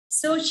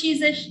So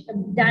she's a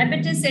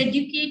diabetes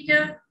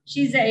educator.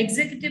 She's an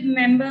executive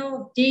member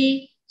of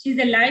DAY. She's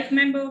a life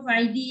member of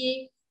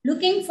IDEC.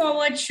 Looking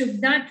forward,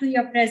 Shubhda, to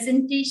your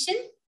presentation.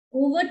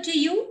 Over to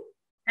you.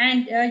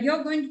 And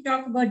you're going to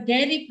talk about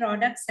dairy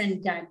products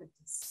and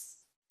diabetes.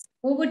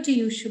 Over to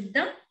you,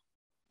 Shubhda.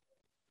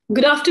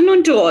 Good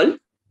afternoon to all.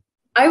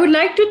 I would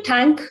like to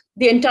thank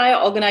the entire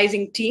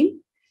organizing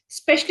team,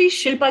 especially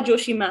Shilpa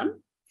Joshi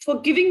ma'am, for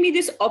giving me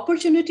this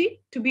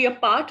opportunity to be a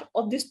part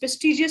of this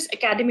prestigious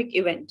academic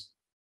event.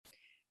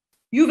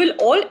 You will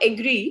all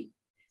agree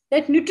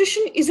that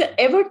nutrition is an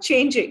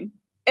ever-changing,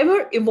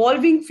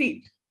 ever-evolving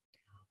field.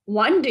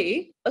 One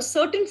day, a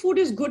certain food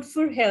is good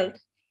for health,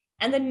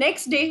 and the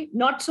next day,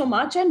 not so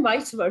much, and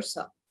vice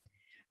versa.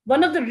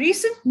 One of the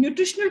recent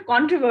nutritional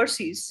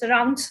controversies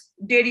surrounds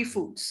dairy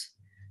foods.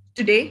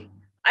 Today,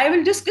 I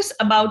will discuss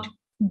about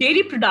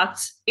dairy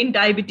products in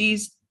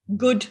diabetes,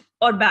 good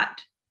or bad.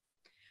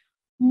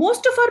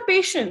 Most of our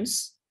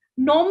patients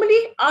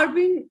normally are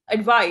being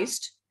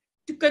advised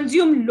to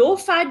consume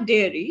low-fat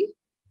dairy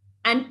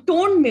and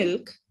toned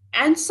milk,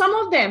 and some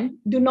of them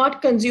do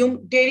not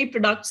consume dairy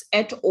products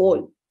at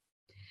all.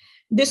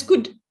 This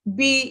could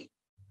be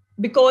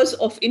because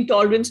of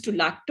intolerance to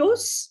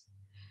lactose.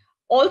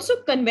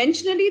 Also,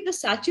 conventionally, the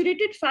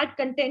saturated fat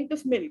content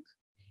of milk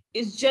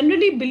is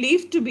generally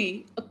believed to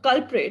be a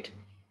culprit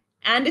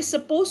and is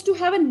supposed to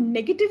have a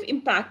negative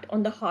impact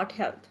on the heart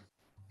health.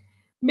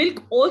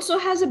 Milk also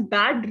has a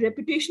bad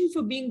reputation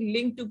for being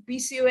linked to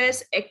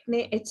PCOS,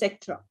 acne,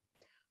 etc.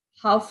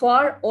 How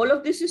far all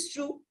of this is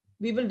true,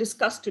 we will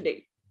discuss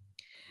today.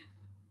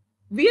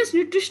 We as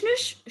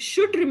nutritionists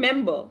should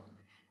remember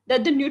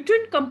that the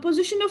nutrient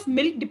composition of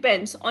milk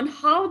depends on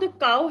how the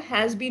cow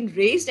has been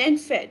raised and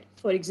fed.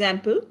 For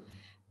example,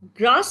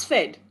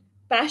 grass-fed,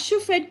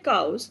 pasture-fed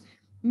cows,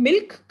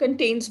 milk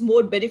contains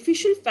more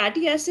beneficial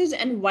fatty acids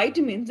and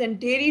vitamins than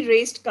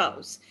dairy-raised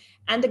cows,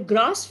 and the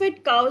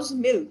grass-fed cow's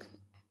milk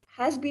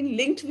has been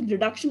linked with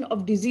reduction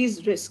of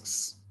disease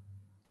risks.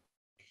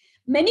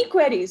 Many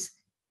queries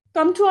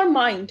come to our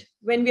mind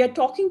when we are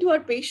talking to our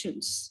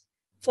patients.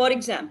 For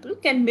example,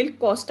 can milk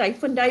cause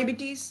type 1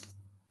 diabetes?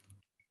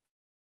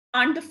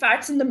 Aren't the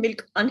fats in the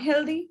milk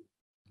unhealthy?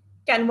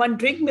 Can one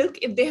drink milk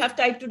if they have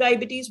type 2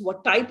 diabetes?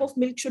 What type of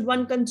milk should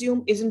one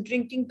consume? Isn't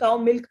drinking cow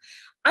milk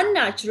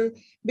unnatural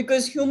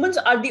because humans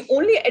are the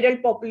only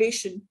adult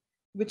population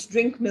which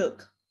drink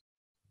milk?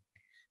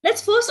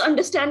 Let's first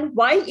understand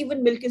why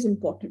even milk is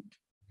important.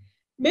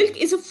 Milk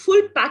is a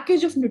full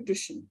package of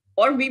nutrition,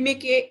 or we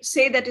may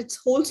say that it's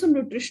wholesome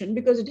nutrition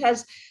because it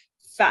has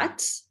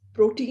fats,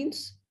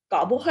 proteins,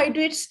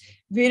 carbohydrates,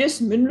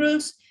 various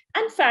minerals,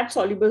 and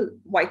fat-soluble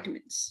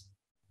vitamins.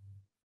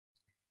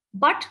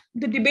 But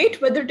the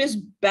debate whether it is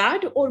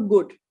bad or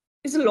good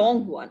is a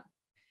long one.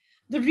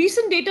 The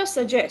recent data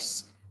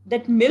suggests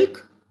that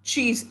milk,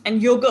 cheese,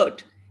 and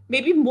yogurt may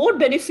be more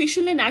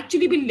beneficial and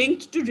actually be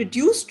linked to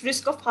reduced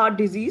risk of heart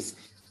disease,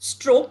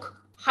 stroke,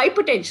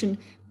 hypertension,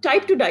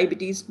 type 2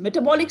 diabetes,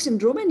 metabolic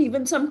syndrome, and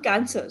even some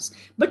cancers.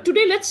 But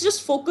today, let's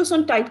just focus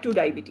on type 2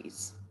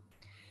 diabetes.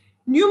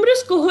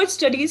 Numerous cohort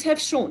studies have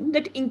shown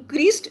that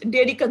increased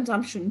dairy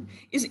consumption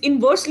is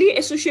inversely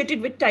associated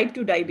with type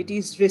 2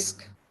 diabetes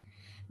risk.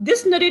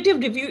 This narrative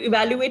review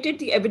evaluated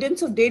the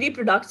evidence of dairy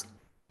products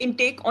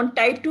intake on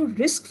type 2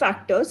 risk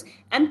factors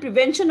and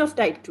prevention of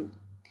type 2.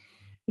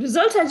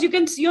 Results, as you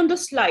can see on the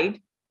slide,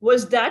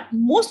 was that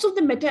most of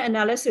the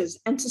meta-analysis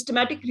and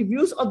systematic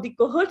reviews of the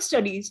cohort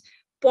studies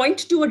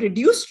point to a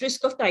reduced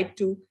risk of type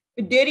 2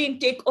 with dairy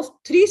intake of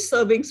 3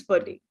 servings per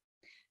day.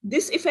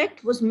 This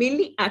effect was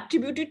mainly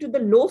attributed to the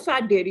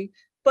low-fat dairy,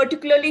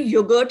 particularly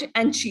yogurt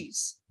and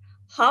cheese.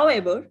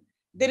 However,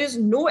 there is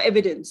no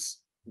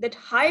evidence that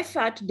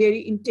high-fat dairy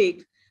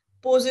intake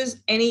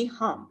poses any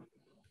harm.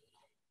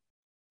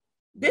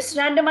 This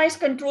randomized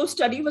control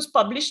study was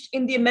published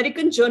in the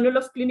American Journal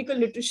of Clinical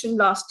Nutrition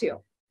last year.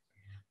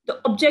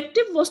 The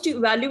objective was to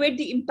evaluate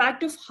the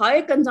impact of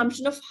higher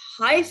consumption of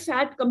high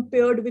fat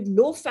compared with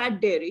low fat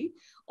dairy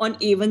on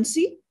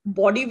A1C,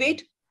 body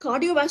weight,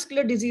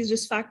 cardiovascular disease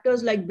risk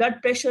factors like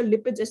blood pressure,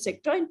 lipids,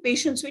 etc. in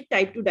patients with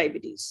type 2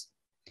 diabetes.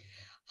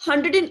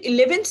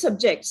 111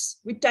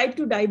 subjects with type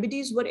 2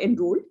 diabetes were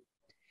enrolled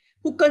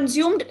who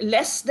consumed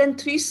less than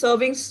 3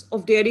 servings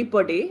of dairy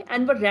per day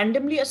and were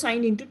randomly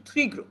assigned into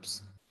 3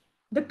 groups.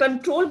 The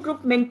control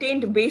group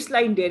maintained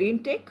baseline dairy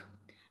intake.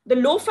 The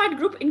low-fat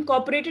group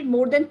incorporated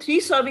more than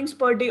 3 servings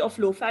per day of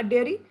low-fat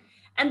dairy,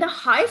 and the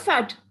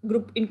high-fat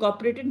group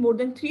incorporated more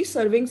than 3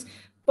 servings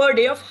per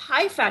day of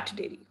high-fat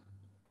dairy.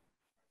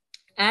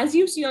 As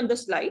you see on the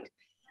slide,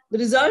 the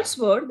results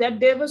were that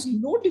there was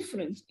no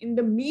difference in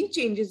the mean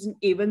changes in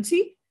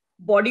A1C,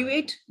 body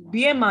weight,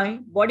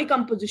 BMI, body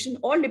composition,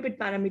 or lipid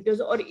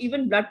parameters, or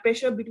even blood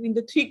pressure between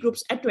the 3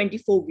 groups at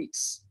 24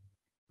 weeks.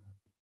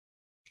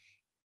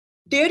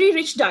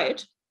 Dairy-rich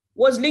diet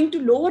was linked to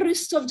lower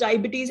risks of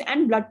diabetes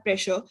and blood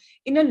pressure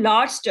in a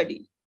large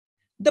study.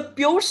 The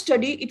PURE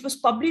study, it was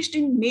published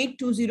in May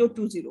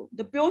 2020.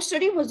 The PURE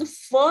study was the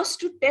first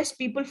to test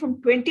people from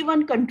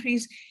 21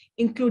 countries,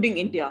 including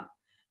India.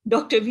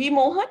 Dr. V.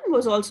 Mohan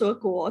was also a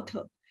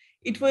co-author.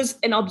 It was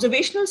an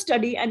observational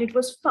study, and it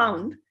was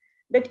found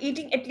that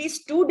eating at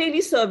least 2 daily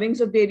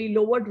servings of dairy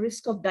lowered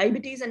risk of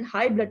diabetes and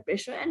high blood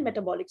pressure and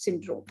metabolic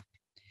syndrome.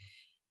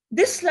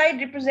 This slide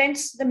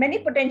represents the many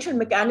potential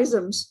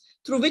mechanisms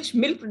through which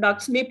milk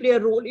products may play a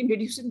role in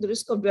reducing the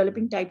risk of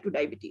developing type 2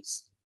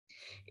 diabetes.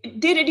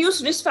 They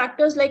reduce risk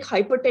factors like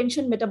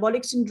hypertension,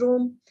 metabolic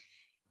syndrome,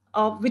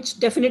 which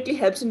definitely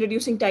helps in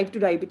reducing type 2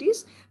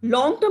 diabetes.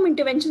 Long-term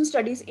intervention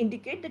studies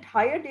indicate that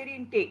higher dairy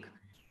intake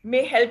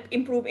may help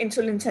improve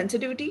insulin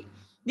sensitivity.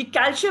 The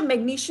calcium,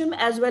 magnesium,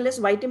 as well as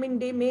vitamin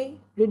D may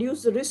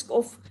reduce the risk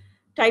of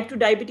type 2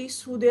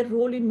 diabetes through their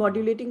role in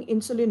modulating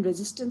insulin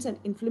resistance and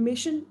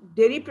inflammation.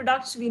 Dairy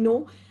products, we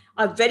know,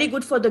 are very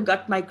good for the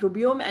gut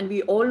microbiome, and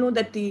we all know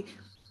that the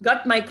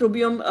gut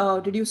microbiome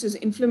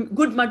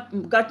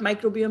gut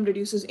microbiome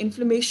reduces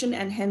inflammation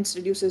and hence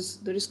reduces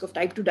the risk of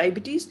type 2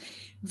 diabetes.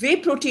 Whey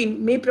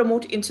protein may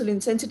promote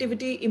insulin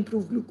sensitivity,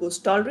 improve glucose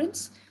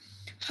tolerance.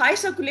 High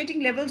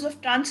circulating levels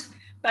of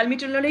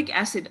trans-palmitoylenic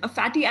acid, a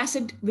fatty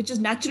acid which is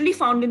naturally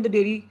found in the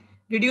dairy,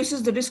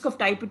 reduces the risk of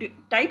type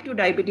 2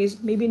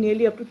 diabetes, maybe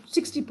nearly up to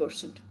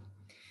 60%.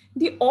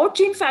 The odd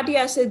chain fatty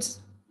acids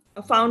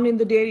found in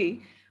the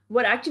dairy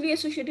were actually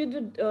associated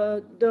with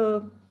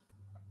the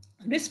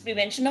risk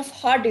prevention of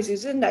heart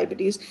disease and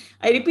diabetes.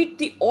 I repeat,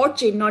 the odd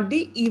chain, not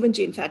the even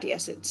chain fatty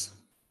acids.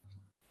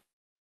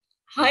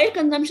 Higher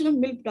consumption of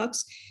milk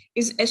products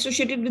is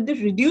associated with the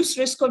reduced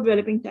risk of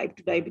developing type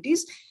 2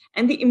 diabetes.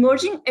 And the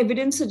emerging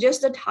evidence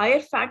suggests that higher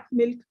fat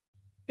milk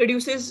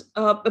produces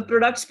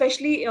products,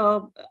 especially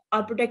are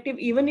protective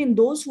even in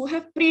those who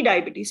have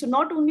pre-diabetes. So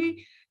not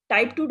only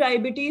type 2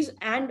 diabetes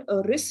and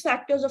risk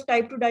factors of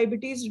type 2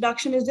 diabetes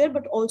reduction is there,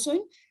 but also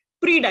in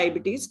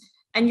pre-diabetes.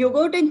 And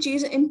yogurt and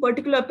cheese in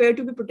particular appear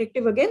to be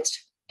protective against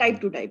type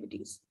 2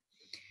 diabetes.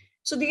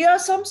 So there are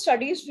some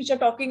studies which are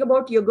talking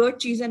about yogurt,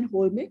 cheese, and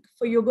whole milk.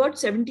 For yogurt,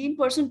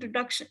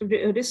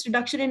 17% risk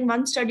reduction in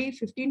one study,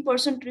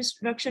 15%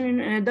 risk reduction in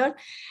another.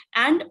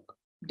 And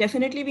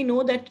definitely we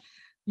know that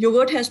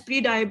yogurt has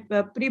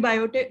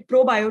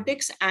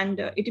probiotics, and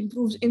it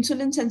improves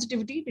insulin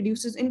sensitivity,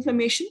 reduces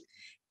inflammation.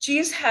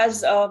 Cheese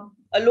has a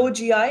low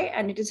GI,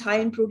 and it is high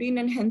in protein,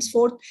 and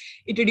henceforth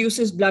it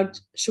reduces blood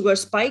sugar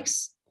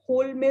spikes.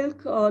 Whole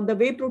milk, the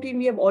whey protein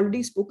we have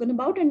already spoken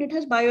about, and it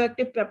has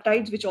bioactive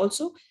peptides, which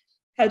also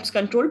helps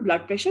control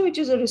blood pressure, which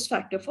is a risk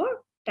factor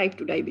for type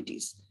 2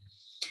 diabetes.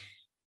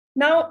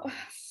 Now,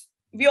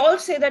 we all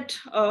say that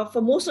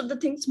for most of the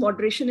things,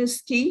 moderation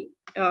is key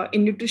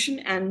in nutrition,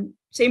 and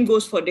same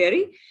goes for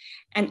dairy,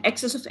 and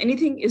excess of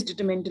anything is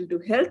detrimental to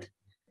health.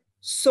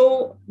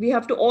 So we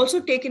have to also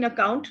take in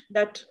account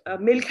that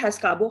milk has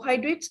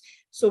carbohydrates.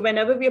 So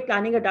whenever we are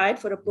planning a diet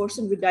for a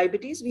person with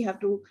diabetes, we have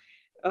to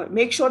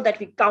make sure that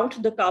we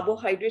count the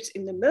carbohydrates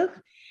in the milk,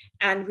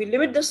 and we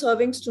limit the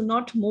servings to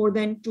not more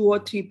than 2 or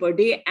 3 per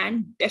day,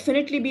 and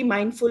definitely be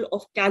mindful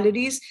of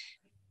calories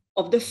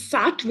of the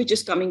fat which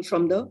is coming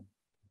from the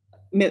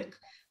milk.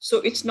 So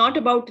it's not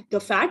about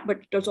the fat, but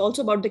it's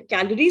also about the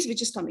calories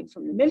which is coming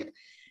from the milk.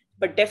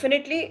 But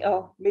definitely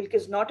milk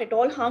is not at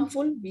all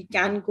harmful. We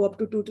can go up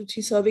to 2 to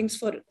 3 servings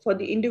for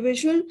the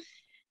individual.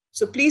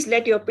 So please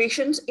let your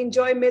patients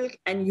enjoy milk,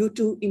 and you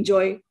too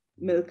enjoy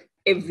milk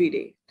every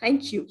day.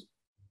 Thank you.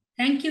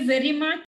 Thank you very much.